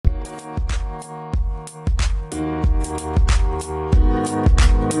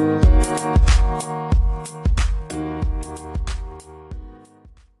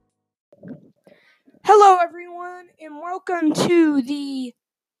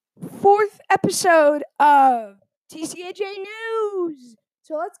episode of TCAJ News.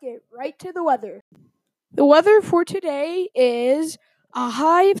 So let's get right to the weather. The weather for today is a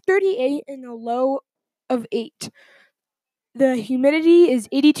high of 38 and a low of 8. The humidity is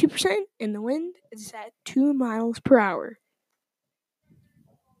 82% and the wind is at 2 miles per hour.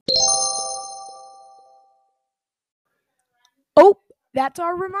 Oh, that's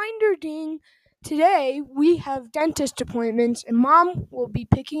our reminder ding. Today we have dentist appointments and Mom will be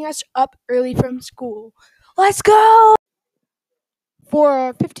picking us up early from school. Let's go! For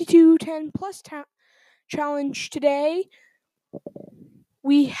our 5210 plus challenge today,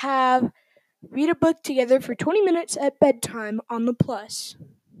 we have read a book together for 20 minutes at bedtime on the plus.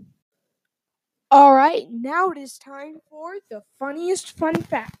 All right, now it is time for the funniest fun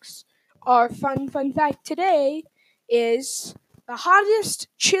facts. Our fun fact today is the hottest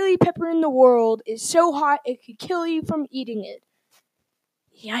chili pepper in the world is so hot it could kill you from eating it.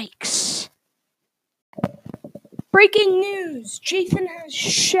 Yikes. Breaking news! Jason has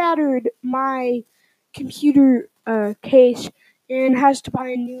shattered my computer case and has to buy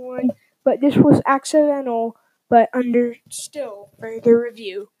a new one, but this was accidental, but under still further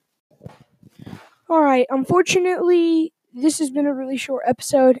review. Alright, unfortunately, this has been a really short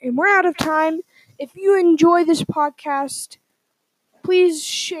episode and we're out of time. If you enjoy this podcast, please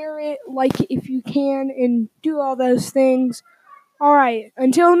share it, like it if you can, and do all those things. Alright,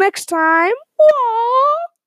 until next time, whoa!